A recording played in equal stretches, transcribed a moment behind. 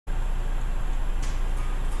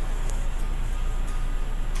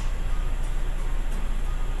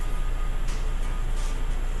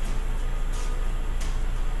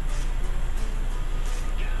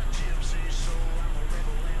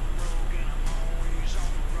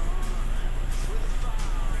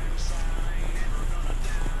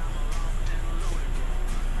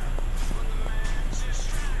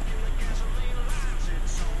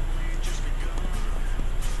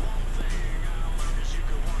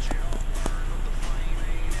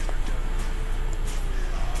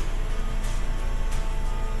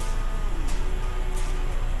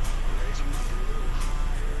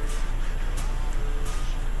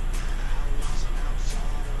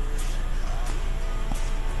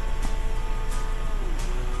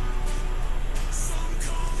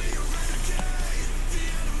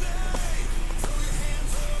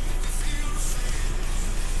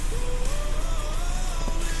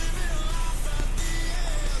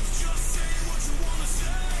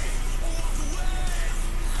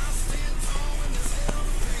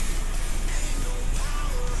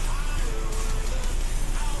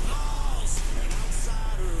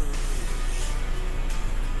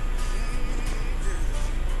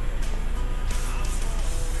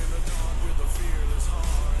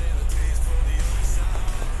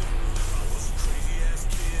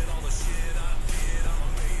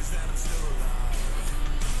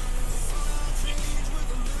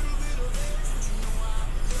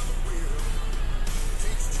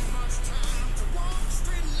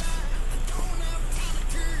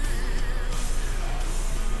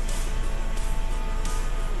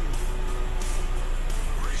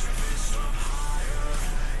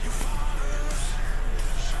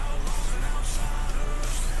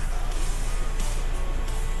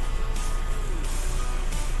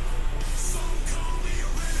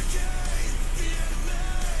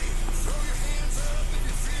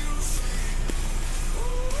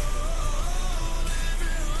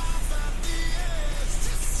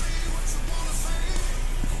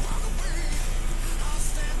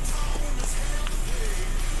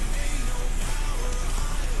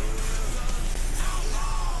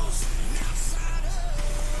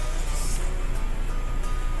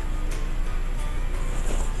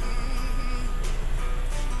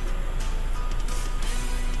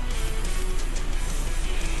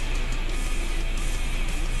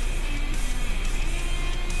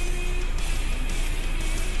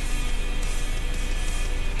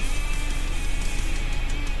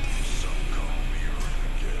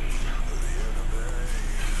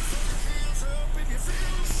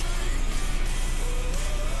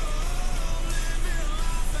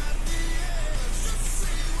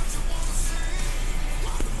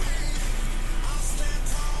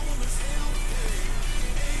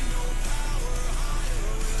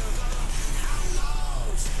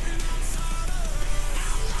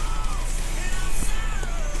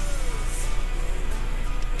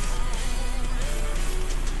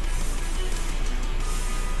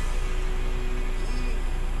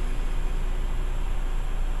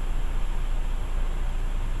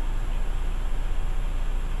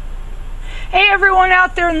Hey everyone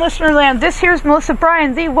out there in listener land, this here's Melissa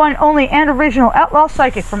Bryan, the one, only, and original Outlaw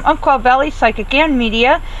Psychic from Umpqua Valley Psychic and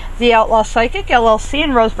Media, the Outlaw Psychic, LLC in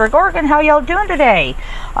Roseburg, Oregon. How y'all doing today?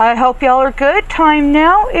 I hope y'all are good. Time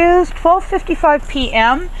now is 12:55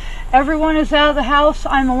 p.m. Everyone is out of the house.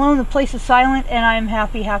 I'm alone. The place is silent, and I'm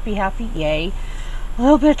happy, yay. A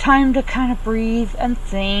little bit of time to kind of breathe and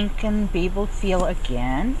think and be able to feel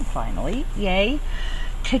again, finally, yay.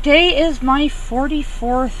 Today is my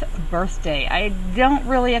 44th birthday. I don't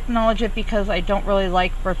really acknowledge it because I don't really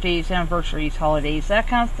like birthdays, anniversaries, holidays, that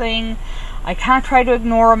kind of thing. I kind of try to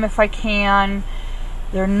ignore them if I can.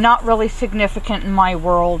 They're not really significant in my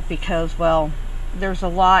world because, well, there's a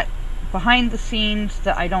lot behind the scenes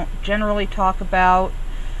that I don't generally talk about.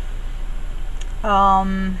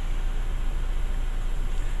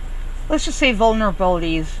 Let's just say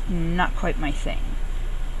vulnerability is not quite my thing.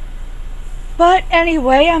 But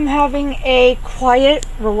anyway, I'm having a quiet,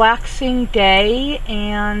 relaxing day,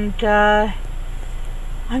 and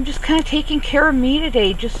I'm just kind of taking care of me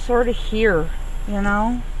today, just sort of here, you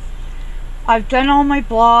know. I've done all my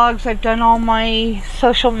blogs, I've done all my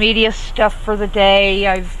social media stuff for the day.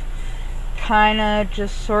 I've kind of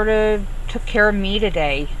just sort of took care of me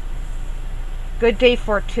today. Good day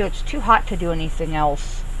for it too. It's too hot to do anything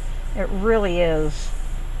else. It really is.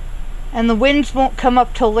 And the winds won't come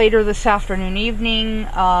up till later this afternoon, evening,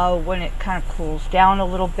 when it kind of cools down a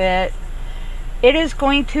little bit. It is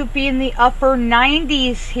going to be in the upper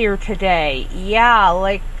 90s here today. Yeah,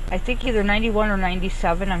 like, I think either 91 or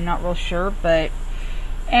 97, I'm not real sure. But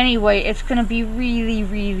anyway, it's going to be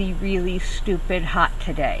really stupid hot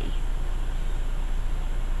today.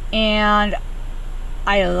 And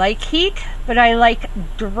I like heat, but I like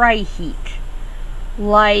dry heat.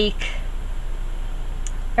 Like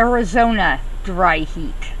Arizona dry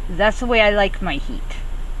heat. That's the way I like my heat.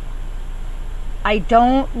 I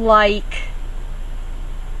don't like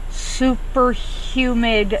super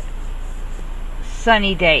humid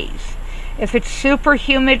sunny days. If it's super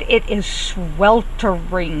humid, it is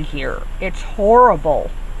sweltering here. It's horrible.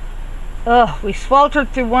 Ugh, we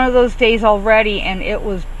sweltered through one of those days already and it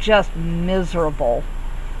was just miserable.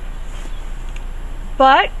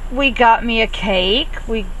 But we got me a cake,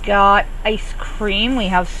 we got ice cream, we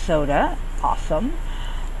have soda, awesome.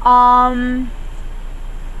 I've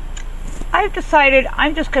decided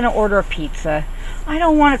I'm just going to order a pizza. I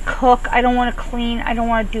don't want to cook, I don't want to clean, I don't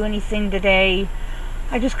want to do anything today.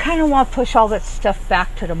 I just kind of want to push all that stuff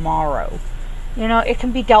back to tomorrow. You know, it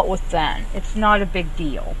can be dealt with then. It's not a big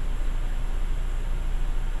deal.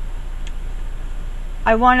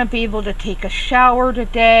 I want to be able to take a shower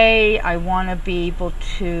today. I want to be able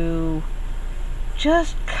to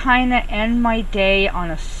just kind of end my day on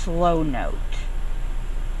a slow note.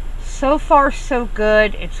 So far, so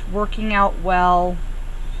good. It's working out well.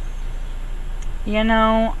 You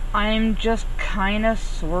know, I'm just kind of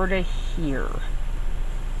sort of here.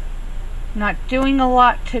 Not doing a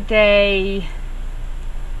lot today.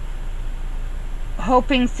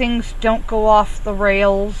 Hoping things don't go off the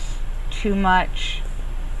rails too much.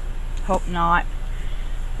 Hope not.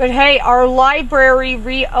 But hey, our library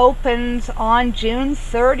reopens on June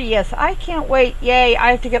 30th. I can't wait. Yay. I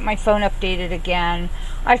have to get my phone updated again.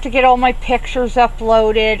 I have to get all my pictures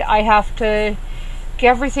uploaded. I have to get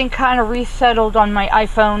everything kind of resettled on my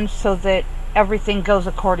iPhone so that everything goes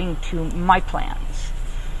according to my plans.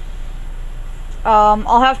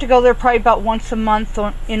 I'll have to go there probably about once a month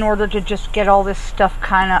in order to just get all this stuff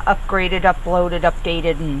kind of upgraded, uploaded,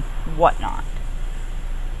 updated, and whatnot.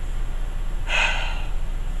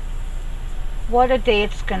 What a day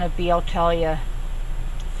it's going to be, I'll tell you.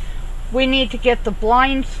 We need to get the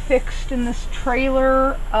blinds fixed in this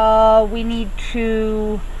trailer. We need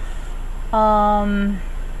to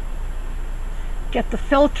get the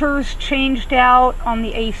filters changed out on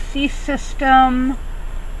the AC system.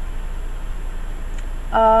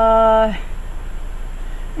 And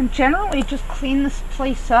generally just clean this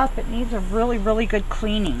place up. It needs a really good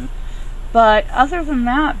cleaning. But other than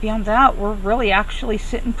that, beyond that, we're really actually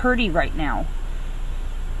sitting pretty right now.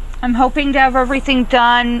 I'm hoping to have everything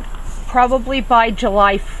done probably by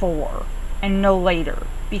July 4 and no later,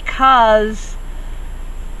 because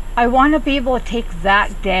I want to be able to take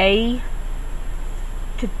that day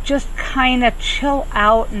to just kind of chill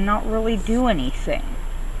out and not really do anything.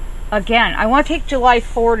 Again, I want to take July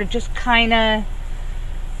 4 to just kind of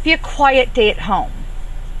be a quiet day at home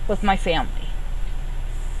with my family.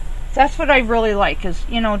 That's what I really like, is,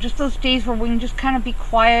 you know, just those days where we can just kind of be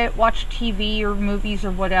quiet, watch TV or movies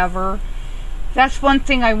or whatever. That's one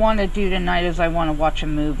thing I want to do tonight, is I want to watch a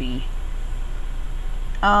movie.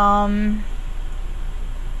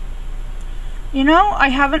 You know, I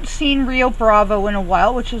haven't seen Rio Bravo in a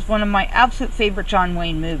while, which is one of my absolute favorite John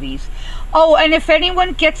Wayne movies. Oh, and if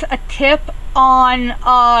anyone gets a tip on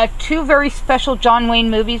two very special John Wayne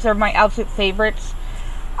movies, they're my absolute favorites.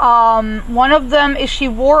 One of them is She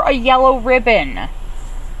Wore a Yellow Ribbon.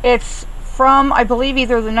 It's from, I believe,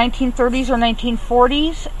 either the 1930s or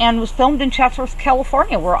 1940s, and was filmed in Chatsworth,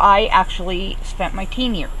 California, where I actually spent my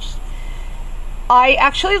teen years. I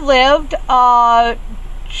actually lived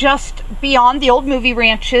just beyond the old movie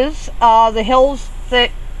ranches, the hills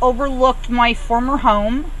that overlooked my former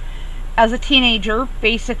home as a teenager.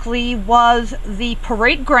 Basically was the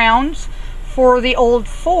parade grounds for the old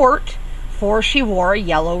fort for She Wore a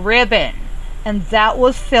Yellow Ribbon, and that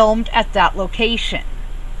was filmed at that location,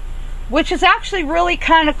 which is actually really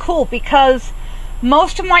kind of cool, because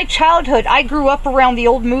most of my childhood I grew up around the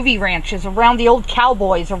old movie ranches, around the old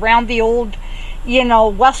cowboys, around the old, you know,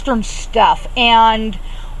 western stuff, and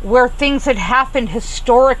where things had happened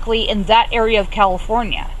historically in that area of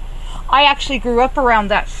California. I actually grew up around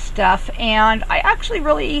that stuff, and I actually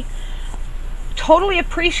really totally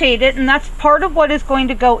appreciate it, and that's part of what is going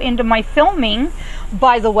to go into my filming.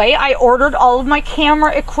 By the way, I ordered all of my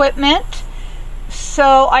camera equipment,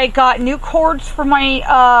 so I got new cords for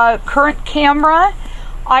my current camera.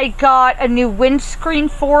 I got a new windscreen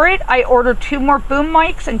for it. I ordered 2 more boom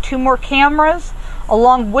mics and 2 more cameras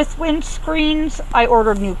along with windscreens. I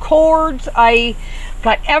ordered new cords. I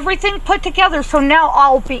got everything put together, so now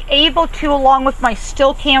I'll be able to, along with my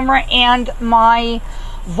still camera and my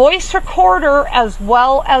voice recorder as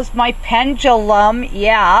well as my pendulum,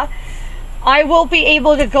 yeah, I will be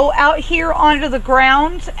able to go out here onto the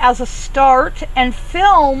grounds as a start and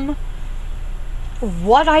film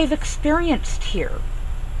what I've experienced here.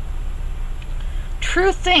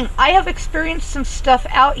 True thing, I have experienced some stuff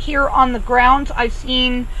out here on the grounds. I've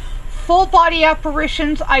seen full body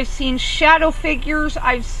apparitions, I've seen shadow figures,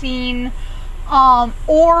 I've seen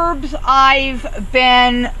orbs, I've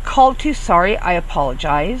been called to, sorry, I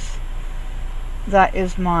apologize. That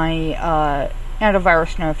is my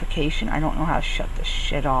antivirus notification. I don't know how to shut this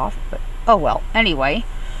shit off, but oh well. Anyway,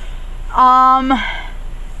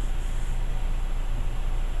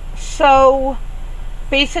 so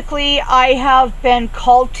basically I have been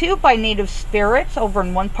called to by native spirits over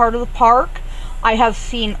in one part of the park. I have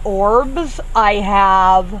seen orbs. I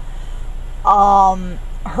have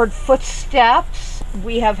heard footsteps.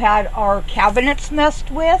 We have had our cabinets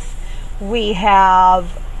messed with. We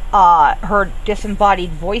have heard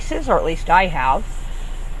disembodied voices, or at least I have.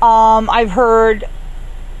 I've heard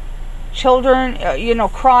children,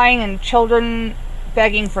 crying, and children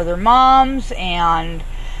begging for their moms, and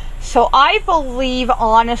so I believe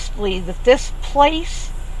honestly that this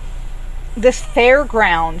place, this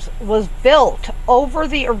fairgrounds, was built over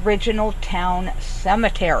the original town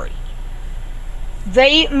cemetery.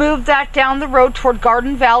 They moved that down the road toward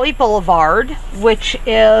Garden Valley Boulevard, which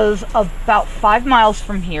is about 5 miles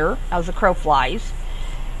from here, as the crow flies.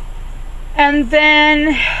 And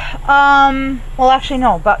then, well, actually,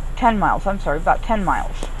 no, about 10 miles. I'm sorry, about 10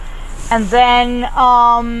 miles. And then,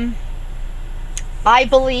 I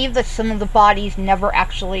believe that some of the bodies never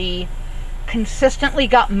actually consistently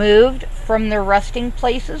got moved from their resting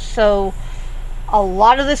places. So, a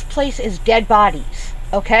lot of this place is dead bodies.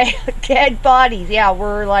 Okay? Dead bodies. Yeah,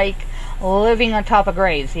 we're like living on top of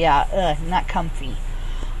graves. Yeah, not comfy.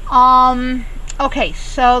 Okay,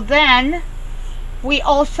 so then we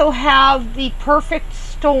also have the perfect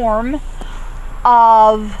storm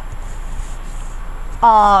of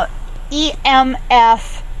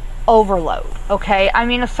EMF overload. Okay? I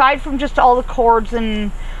mean, aside from just all the cords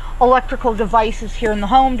and electrical devices here in the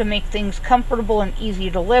home to make things comfortable and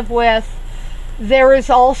easy to live with, there is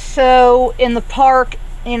also in the park,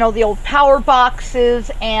 the old power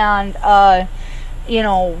boxes and,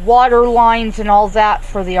 water lines and all that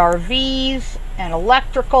for the RVs, and old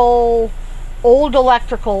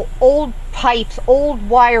pipes, old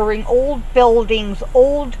wiring, old buildings,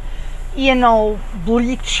 old,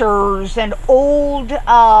 bleachers, and old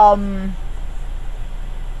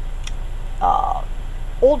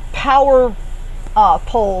power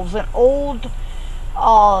poles, and old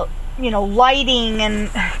lighting, and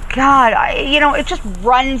God, it just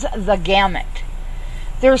runs the gamut.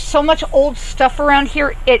 There's so much old stuff around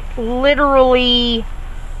here, it literally,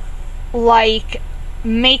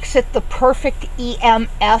 makes it the perfect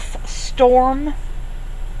EMF storm,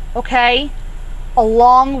 okay?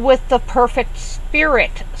 Along with the perfect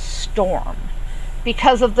spirit storm,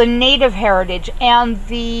 because of the native heritage and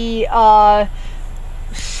the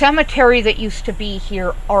cemetery that used to be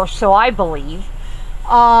here, or so I believe.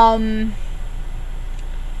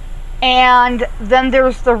 And then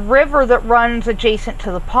there's the river that runs adjacent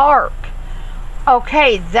to the park.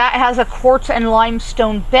 Okay, that has a quartz and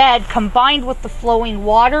limestone bed combined with the flowing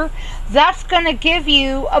water. That's going to give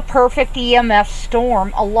you a perfect EMF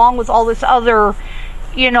storm, along with all this other,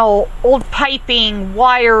 old piping,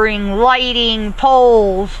 wiring, lighting,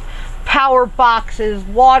 poles, power boxes,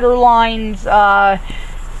 water lines, all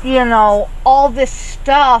this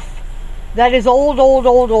stuff that is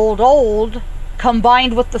old,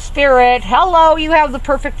 combined with the spirit. Hello, you have the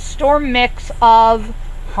perfect storm mix of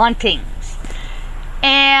hauntings.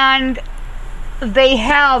 And they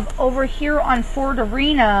have over here on Ford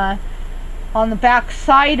Arena, on the back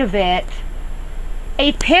side of it,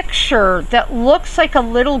 a picture that looks like a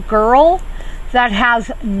little girl that has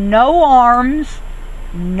no arms,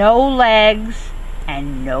 no legs,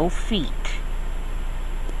 and no feet.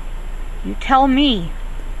 You tell me,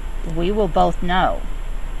 we will both know.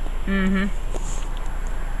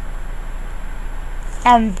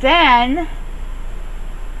 And then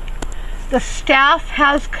the staff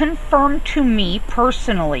has confirmed to me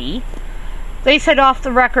personally, they said off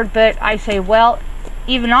the record, but I say, well,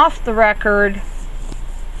 even off the record,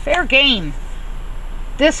 fair game.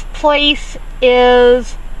 This place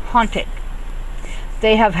is haunted.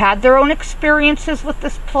 They have had their own experiences with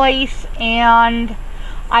this place, and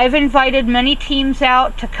I've invited many teams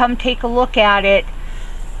out to come take a look at it.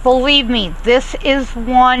 Believe me, this is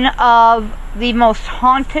one of the most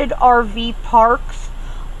haunted RV parks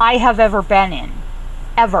I have ever been in.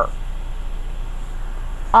 Ever.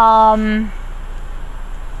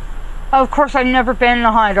 Of course, I've never been in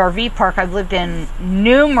a haunted RV park. I've lived in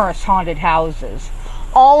numerous haunted houses.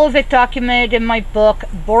 All of it documented in my book,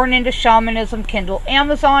 Born into Shamanism, Kindle,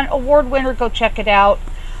 Amazon, award winner. Go check it out.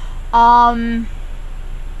 I've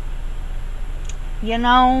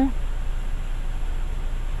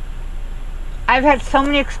had so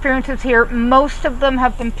many experiences here. Most of them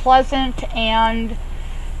have been pleasant, and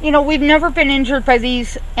we've never been injured by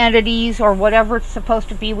these entities or whatever it's supposed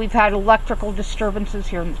to be. We've had electrical disturbances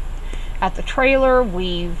here at the trailer.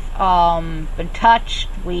 We've been touched.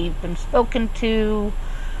 We've been spoken to.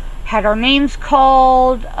 Had our names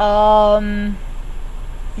called. Or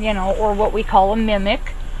what we call a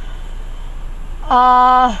mimic.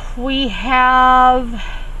 We have...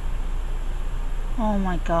 Oh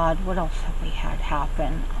my God, what else have we had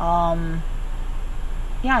happen?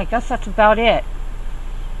 Yeah, I guess that's about it.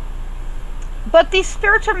 But these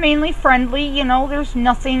spirits are mainly friendly, there's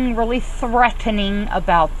nothing really threatening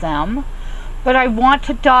about them. But I want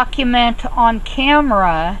to document on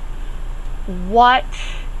camera what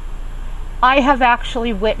I have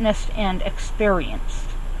actually witnessed and experienced.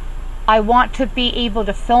 I want to be able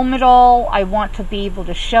to film it all. I want to be able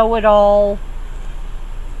to show it all.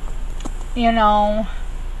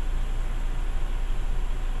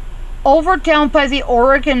 Over down by the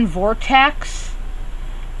Oregon Vortex,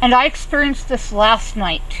 and I experienced this last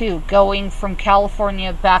night too, going from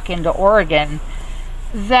California back into Oregon,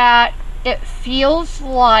 that it feels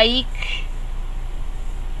like,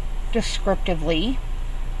 descriptively,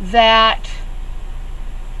 that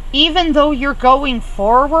even though you're going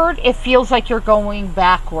forward, it feels like you're going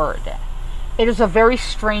backward. It is a very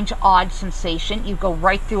strange, odd sensation. You go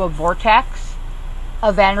right through a vortex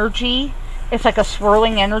of energy. It's like a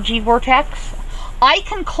swirling energy vortex. I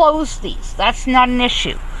can close these. That's not an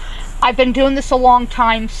issue. I've been doing this a long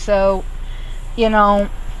time, so, and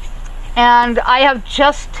I have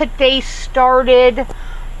just today started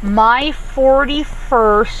my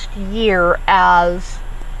 41st year as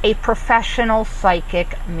a professional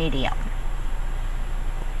psychic medium.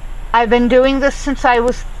 I've been doing this since I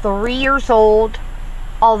was 3 years old,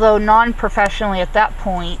 although non-professionally at that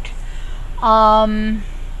point.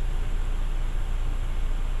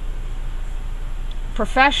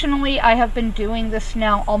 Professionally, I have been doing this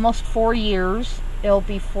now almost 4 years. It'll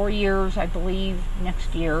be 4 years, I believe,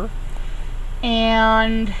 next year.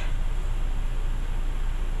 And,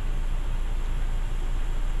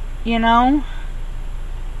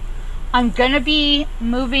 I'm going to be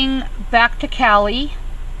moving back to Cali,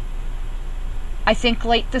 I think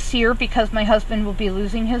late this year, because my husband will be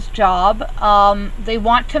losing his job. They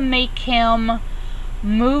want to make him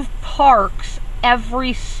move parks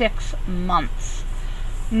every 6 months.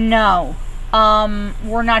 No,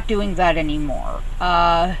 we're not doing that anymore.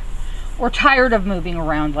 We're tired of moving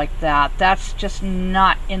around like that. That's just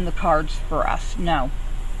not in the cards for us. No.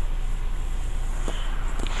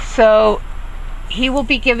 So he will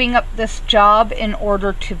be giving up this job in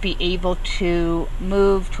order to be able to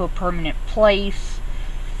move to a permanent place.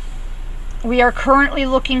 We are currently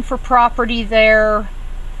looking for property there.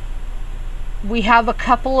 We have a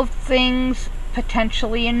couple of things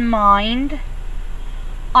potentially in mind.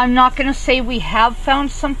 I'm not going to say we have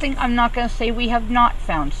found something. I'm not going to say we have not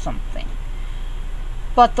found something.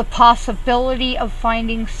 But the possibility of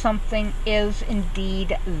finding something is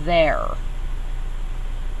indeed there.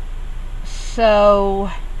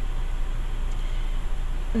 So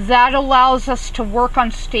that allows us to work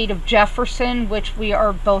on State of Jefferson, which we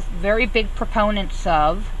are both very big proponents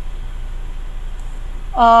of.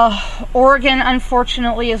 Oregon,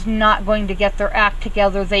 unfortunately, is not going to get their act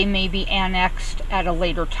together. They may be annexed at a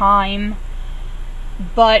later time.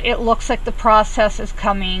 But it looks like the process is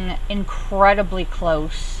coming incredibly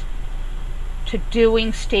close to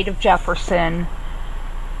doing State of Jefferson.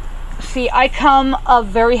 See, I come of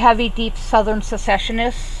very heavy, deep Southern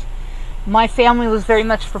secessionists. My family was very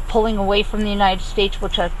much for pulling away from the United States,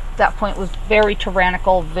 which at that point was very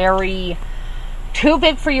tyrannical, very too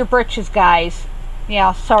big for your britches, guys.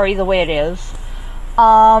 Yeah, sorry, the way it is.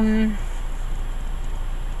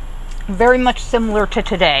 Very much similar to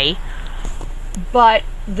today, but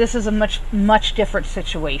this is a much different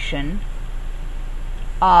situation.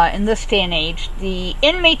 In this day and age, the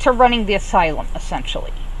inmates are running the asylum,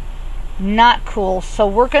 essentially. Not cool. So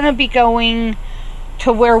we're going to be going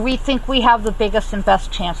to where we think we have the biggest and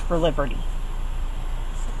best chance for liberty.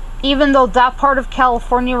 Even though that part of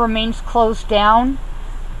California remains closed down,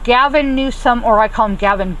 Gavin Newsom, or I call him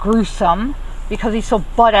Gavin Gruesome, because he's so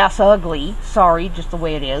butt-ass ugly. Sorry, just the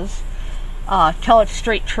way it is. Tell it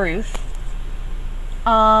straight truth.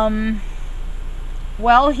 Well,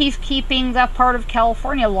 he's keeping that part of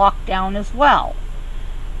California locked down as well.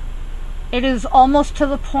 It is almost to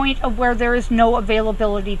the point of where there is no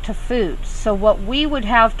availability to food. So what we would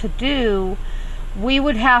have to do, we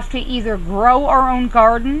would have to either grow our own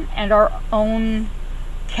garden and our own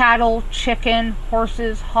cattle, chicken,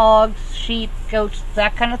 horses, hogs, sheep, goats,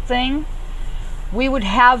 that kind of thing. We would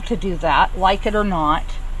have to do that, like it or not.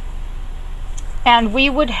 And we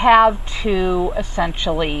would have to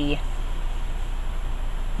essentially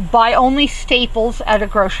buy only staples at a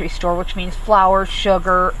grocery store, which means flour,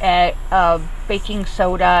 sugar, baking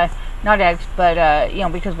soda, not eggs, but,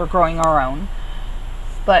 because we're growing our own.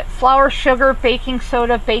 But flour, sugar, baking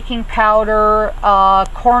soda, baking powder,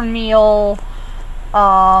 cornmeal,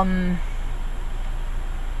 that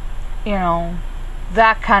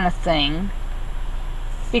kind of thing.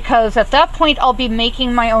 Because at that point, I'll be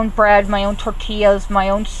making my own bread, my own tortillas, my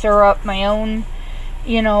own syrup, my own,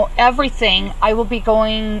 everything. I will be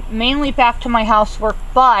going mainly back to my housework,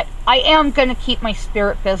 but I am going to keep my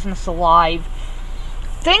spirit business alive.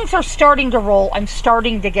 Things are starting to roll. I'm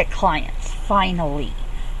starting to get clients, finally.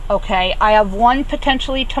 Okay, I have one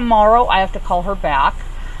potentially tomorrow. I have to call her back.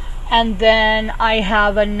 And then I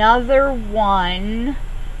have another one,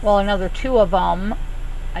 well, another two of them,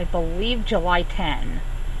 I believe July 10.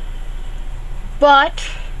 But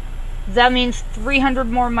that means $300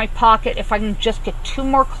 more in my pocket if I can just get 2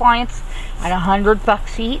 more clients at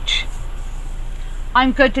 $100 each.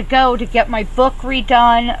 I'm good to go to get my book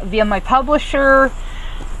redone via my publisher,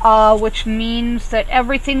 which means that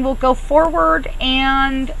everything will go forward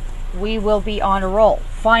and we will be on a roll,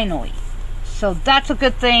 finally. So that's a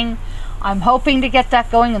good thing. I'm hoping to get that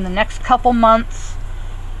going in the next couple months.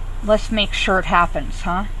 Let's make sure it happens,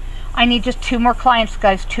 huh? I need just 2 more clients,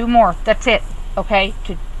 guys. 2 more. That's it. Okay?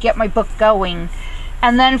 To get my book going.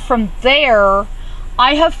 And then from there,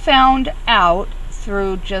 I have found out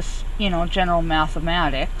through just, general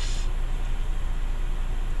mathematics.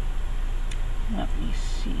 Let me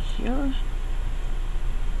see here.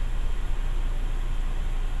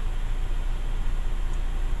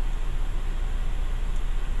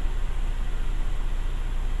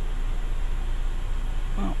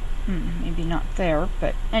 Maybe not there,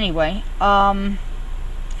 but anyway, 2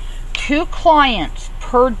 clients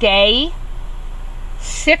per day,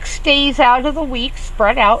 6 days out of the week,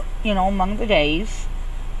 spread out, among the days.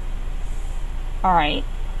 All right,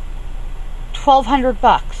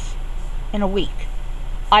 $1,200 in a week.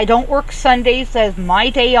 I don't work Sundays. That is my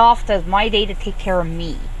day off. That is my day to take care of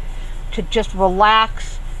me, to just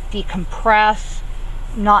relax, decompress,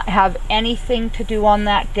 not have anything to do on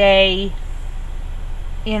that day.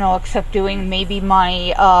 Except doing maybe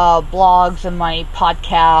my blogs and my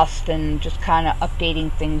podcast and just kind of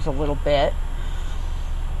updating things a little bit.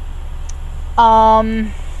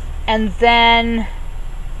 And then,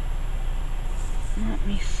 let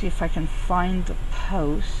me see if I can find the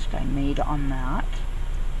post I made on that.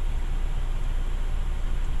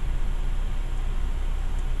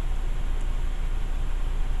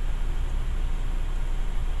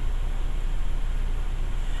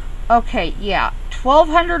 Okay, yeah.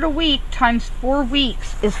 $1,200 a week times 4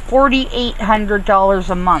 weeks is $4,800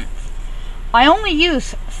 a month. I only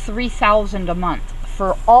use $3,000 a month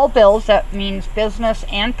for all bills. That means business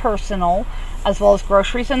and personal, as well as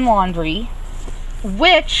groceries and laundry,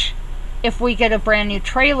 which, if we get a brand new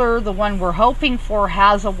trailer, the one we're hoping for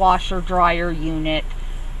has a washer dryer unit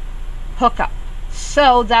hookup.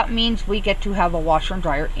 So that means we get to have a washer and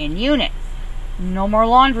dryer in unit. No more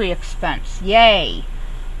laundry expense. Yay.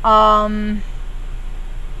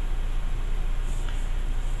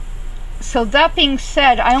 So that being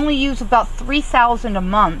said, I only use about $3,000 a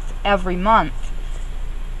month every month,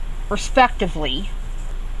 respectively.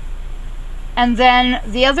 And then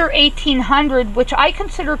the other $1,800, which I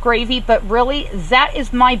consider gravy, but really that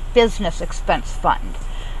is my business expense fund.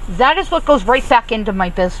 That is what goes right back into my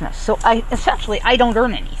business. So I don't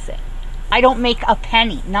earn anything. I don't make a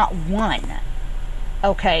penny, not one.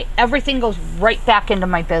 Okay, everything goes right back into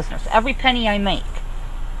my business. Every penny I make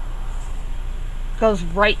goes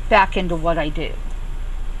right back into what I do.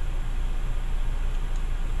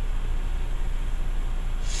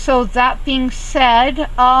 So that being said,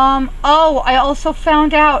 oh, I also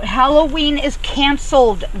found out Halloween is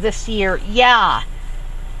canceled this year. Yeah.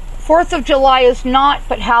 4th of July is not,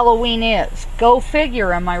 but Halloween is. Go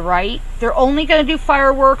figure, am I right? They're only going to do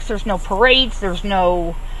fireworks. There's no parades. There's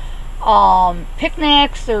no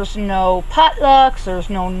picnics. There's no potlucks. There's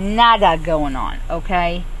no nada going on,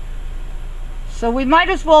 okay? So we might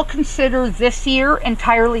as well consider this year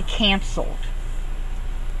entirely canceled.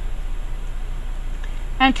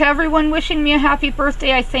 And to everyone wishing me a happy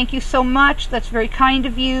birthday, I thank you so much. That's very kind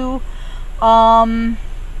of you.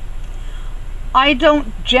 I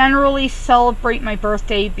don't generally celebrate my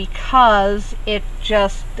birthday because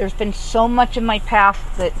there's been so much in my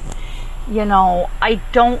past that, you know, I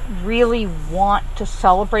don't really want to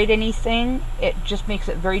celebrate anything. It just makes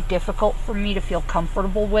it very difficult for me to feel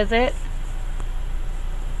comfortable with it.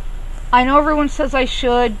 I know everyone says I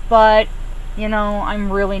should, but, you know,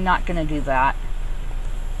 I'm really not going to do that.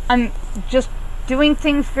 I'm just doing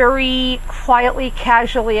things very quietly,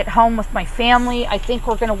 casually at home with my family. I think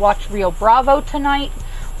we're going to watch Rio Bravo tonight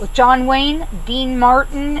with John Wayne, Dean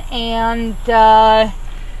Martin, and, oh,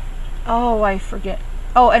 I forget.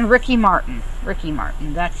 Oh, and Ricky Martin. Ricky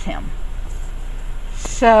Martin, that's him.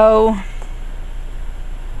 So,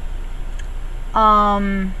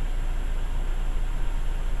 unless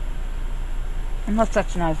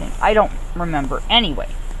that's another thing. I don't remember. Anyway.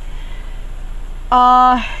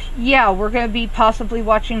 Yeah, we're going to be possibly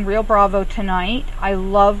watching Rio Bravo tonight. I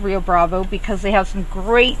love Rio Bravo because they have some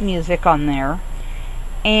great music on there.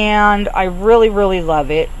 And I really, really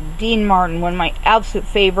love it. Dean Martin, one of my absolute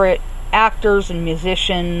favorite actors and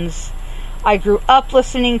musicians. I grew up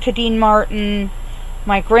listening to Dean Martin.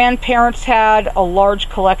 My grandparents had a large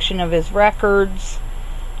collection of his records.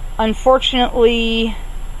 Unfortunately,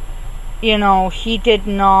 you know, he did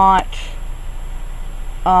not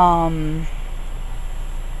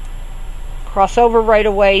cross over right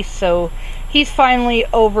away, so he's finally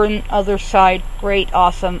over on the other side. Great,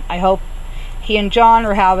 awesome. I hope he and John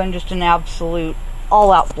are having just an absolute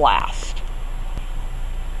all-out blast.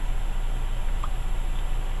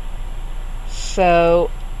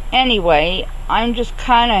 So anyway, I'm just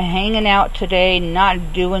kind of hanging out today,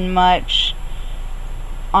 not doing much.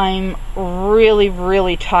 I'm really,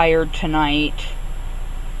 really tired tonight.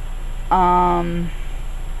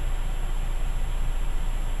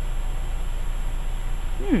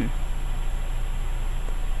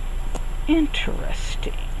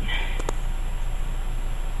 Interesting.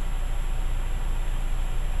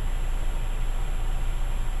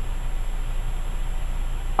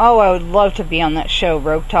 Oh, I would love to be on that show,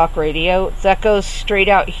 Rogue Talk Radio. That goes straight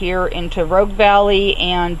out here into Rogue Valley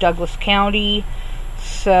and Douglas County.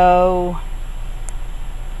 So,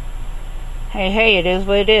 hey, it is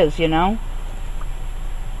what it is, you know?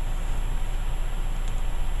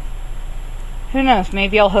 Who knows?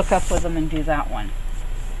 Maybe I'll hook up with them and do that one.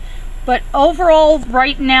 But overall,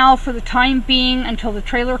 right now, for the time being, until the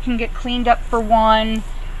trailer can get cleaned up for one,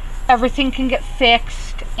 everything can get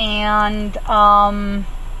fixed, and,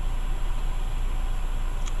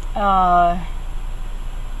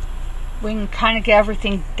 we can kind of get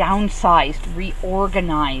everything downsized,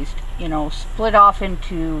 reorganized, you know, split off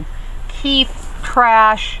into keep,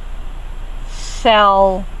 trash,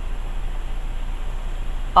 sell,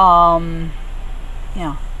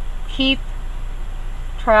 yeah, keep,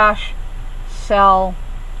 trash, sell,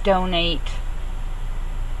 donate,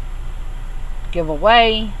 give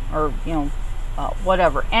away, or, you know,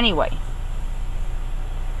 whatever. Anyway.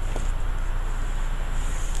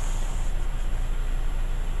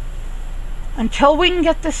 Until we can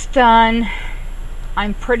get this done,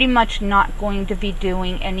 I'm pretty much not going to be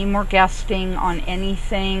doing any more guesting on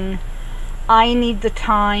anything. I need the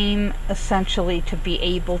time essentially to be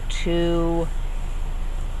able to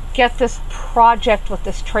get this project with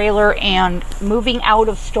this trailer and moving out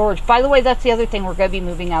of storage. By the way, that's the other thing, we're going to be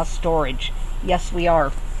moving out of storage. Yes, we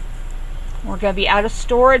are. We're going to be out of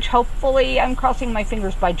storage, hopefully, I'm crossing my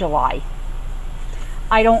fingers, by July.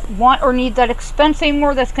 I don't want or need that expense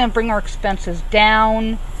anymore. That's going to bring our expenses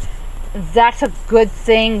down. That's a good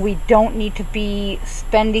thing. We don't need to be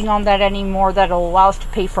spending on that anymore. That'll allow us to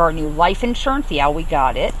pay for our new life insurance. Yeah, we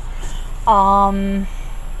got it. The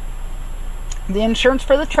insurance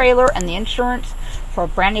for the trailer and the insurance for a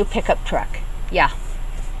brand new pickup truck. Yeah.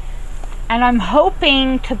 And I'm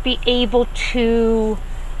hoping to be able to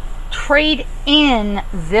trade in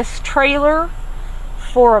this trailer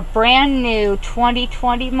for a brand new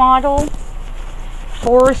 2020 model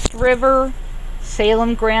Forest River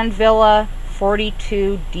Salem Grand Villa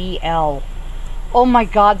 42DL. Oh my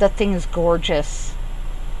god, that thing is gorgeous.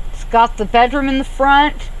 It's got the bedroom in the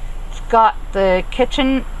front, it's got the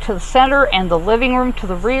kitchen to the center and the living room to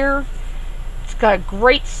the rear. It's got a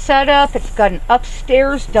great setup. It's got an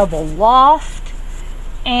upstairs double loft.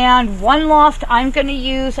 And one loft I'm going to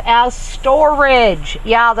use as storage.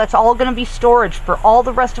 Yeah, that's all going to be storage for all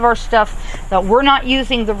the rest of our stuff that we're not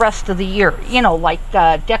using the rest of the year. You know, like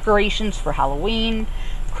decorations for Halloween,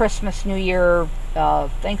 Christmas, New Year,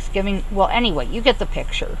 Thanksgiving. Well, anyway, you get the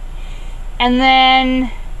picture. And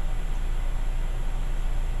then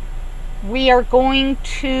we are going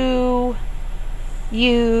to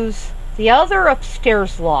use the other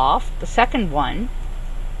upstairs loft, the second one,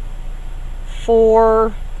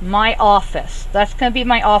 for my office. That's going to be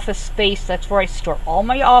my office space. That's where I store all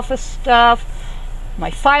my office stuff,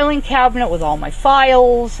 my filing cabinet with all my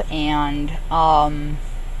files, and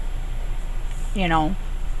you know,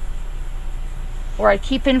 where I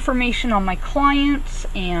keep information on my clients.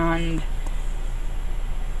 And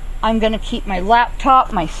I'm going to keep my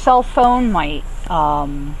laptop, my cell phone, my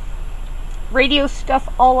radio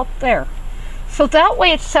stuff all up there. So that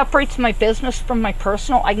way it separates my business from my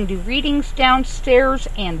personal. I can do readings downstairs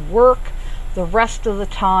and work the rest of the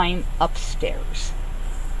time upstairs.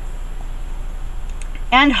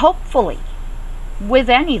 And hopefully, with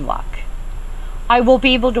any luck, I will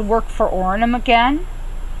be able to work for Orem again,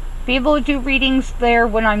 be able to do readings there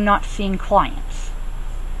when I'm not seeing clients.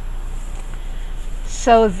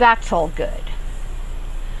 So that's all good.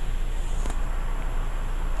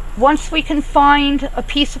 Once we can find a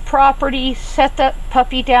piece of property, set that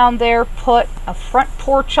puppy down there, put a front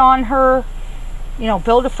porch on her, you know,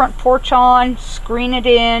 build a front porch on, screen it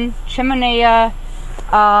in, chimenea,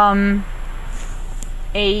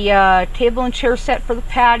 a table and chair set for the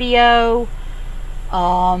patio.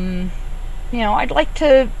 You know, I'd like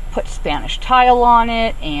to put Spanish tile on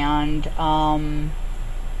it, and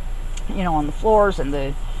you know, on the floors and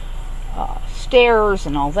the stairs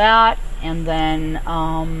and all that. And then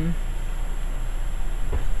oh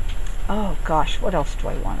gosh, what else do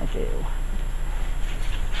I want to do?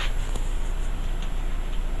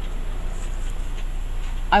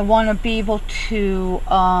 I want to be able to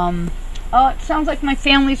oh, it sounds like my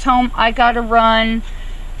family's home. I gotta run,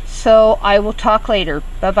 so I will talk later.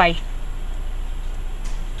 Bye bye.